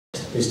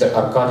Mr.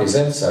 Arkadi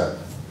Zeltser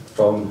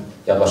from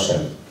Yad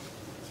Vashem.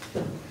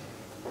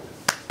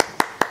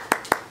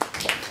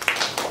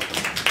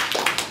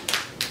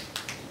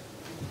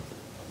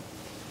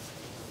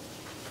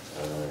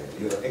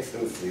 Your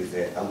Excellency,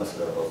 the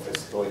Ambassador of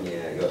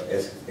Estonia, Your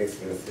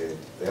Excellency,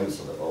 the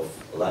Ambassador of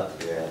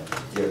Latvia,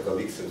 dear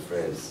colleagues and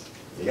friends,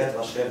 the Yad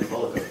Vashem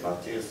Holocaust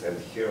Martyrs and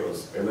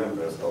Heroes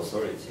Remembrance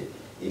Authority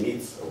in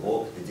its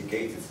work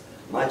dedicated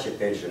much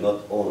attention not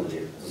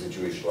only to the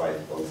Jewish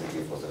life on the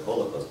eve of the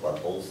Holocaust,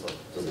 but also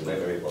to the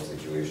memory of the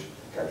Jewish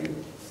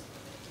communities.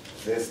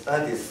 The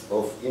studies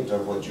of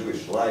interwar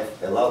Jewish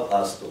life allow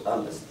us to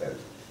understand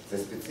the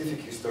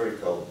specific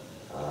historical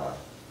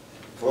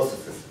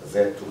processes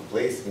that took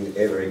place in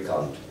every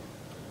country.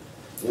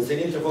 In the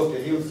interwar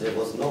period, there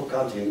was no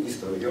country in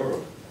Eastern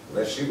Europe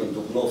where Shimon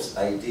Dubnov's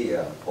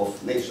idea of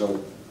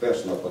national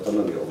personal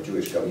autonomy of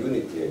Jewish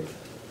community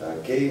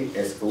came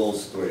as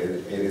close to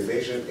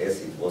realization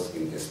as it was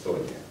in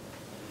Estonia.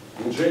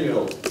 In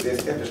general, the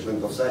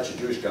establishment of such a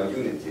Jewish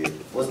community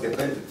was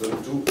dependent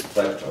on two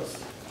factors.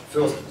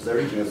 First, the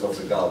readiness of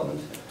the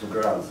government to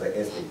grant the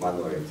ethnic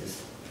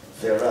minorities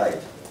the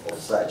right of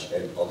such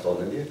an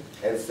autonomy,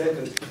 and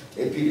second,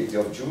 ability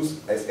of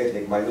Jews as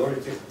ethnic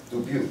minority to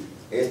build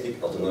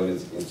ethnic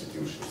autonomous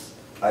institutions,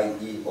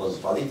 i.e. on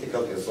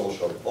political and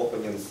social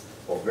opponents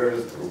of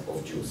various groups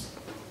of Jews.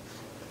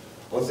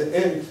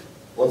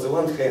 On the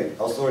one hand,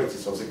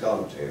 authorities of the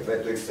country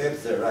were to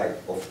accept the right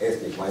of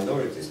ethnic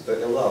minorities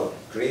to allow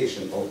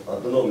creation of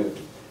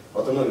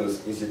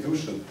autonomous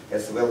institutions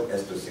as well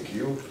as to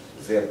secure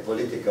their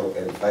political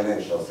and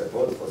financial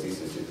support for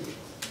these institutions.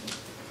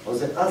 On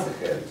the other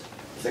hand,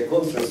 the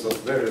conference of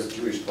various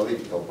Jewish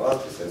political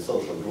parties and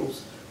social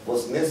groups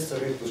was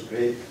necessary to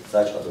create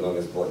such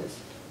autonomous bodies.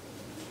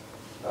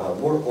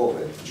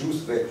 Moreover,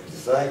 Jews were to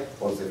decide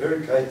on the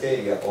very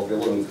criteria of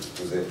belonging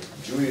to the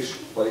Jewish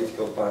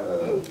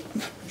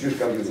Jewish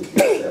community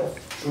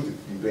itself. Should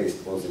it be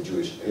based on the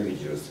Jewish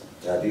religious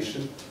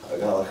tradition,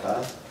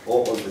 halacha,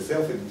 or on the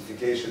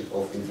self-identification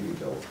of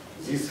individuals.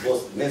 This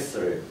was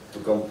necessary to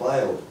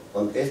compile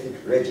an ethnic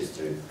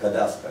registry,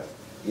 cadastre,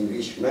 in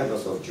which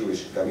members of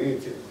Jewish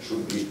community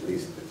should be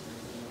listed.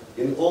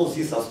 In all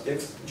these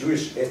aspects,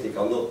 Jewish ethnic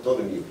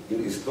autonomy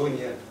in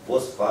Estonia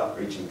was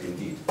far-reaching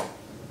indeed.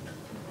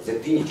 The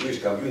tiny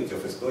Jewish community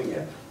of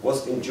Estonia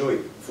was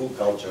enjoying full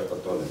cultural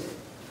autonomy.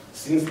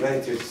 Since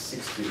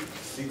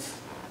 1966,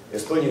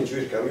 Estonian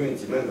Jewish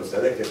community members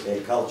elected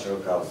a cultural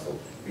council,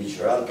 which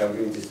ran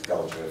community's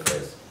cultural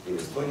affairs. In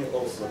Estonia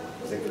also,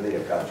 the clear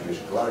Jewish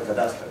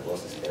cadastre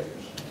was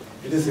established.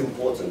 It is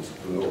important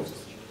to note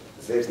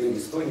that in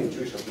Estonian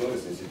Jewish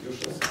autonomous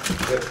institutions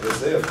were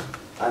preserved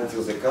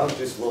until the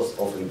country's loss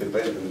of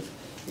independence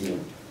in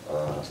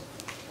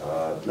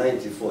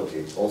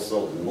 1940.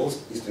 Also, in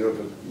most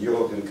Eastern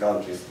European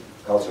countries,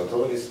 cultural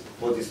autonomous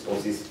bodies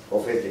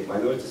of ethnic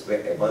minorities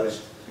were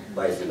abolished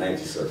by the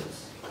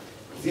 1930s.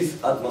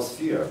 This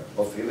atmosphere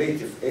of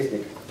relative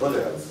ethnic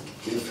tolerance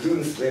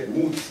influenced the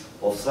moods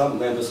of some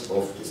members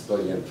of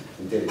Estonian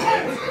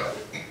intelligence.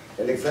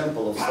 An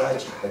example of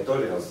such a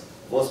tolerance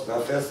was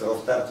Professor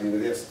of Tartu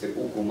University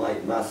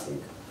Uku-Mai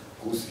Masing,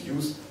 whose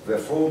views were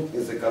formed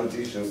in the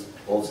conditions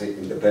of the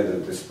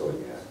independent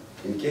Estonia.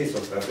 In case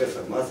of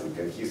Professor Masing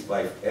and his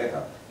wife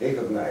Eva,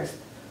 recognized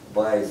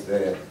by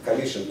the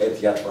Commission at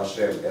Yad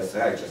Vashem as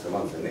righteous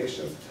among the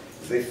nations,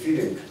 the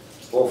feeling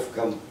of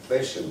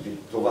compassion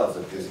towards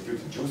the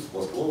persecuted Jews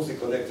was closely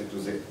connected to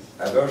the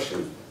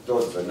aversion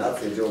towards the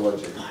Nazi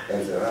ideology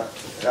and the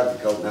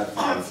radical Nazi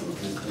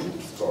anti-Semitism in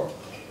its core.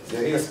 The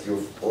rescue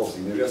of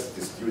the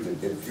university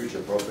student and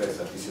future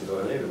professor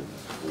Isidore Levin,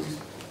 who is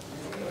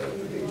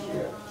today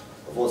here,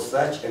 was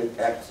such an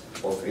act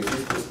of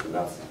resistance to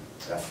Nazi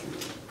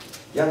racism.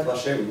 Yad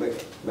Vashem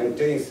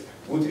maintains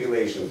good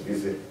relations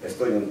with the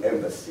Estonian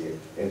embassy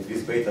and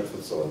with Beit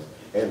Hatfutzot,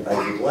 and I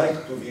would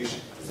like to wish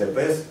the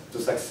best to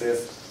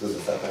success to the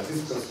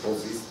participants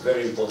of this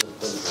very important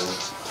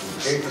conference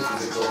dedicated to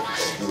the topic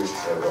of Jewish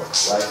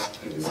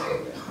life in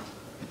Estonia.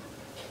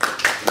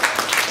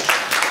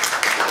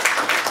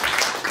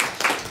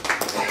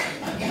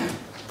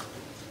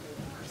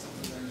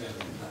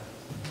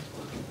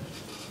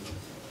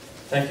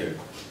 Thank you.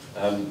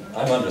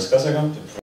 I'm Andres Kasaga,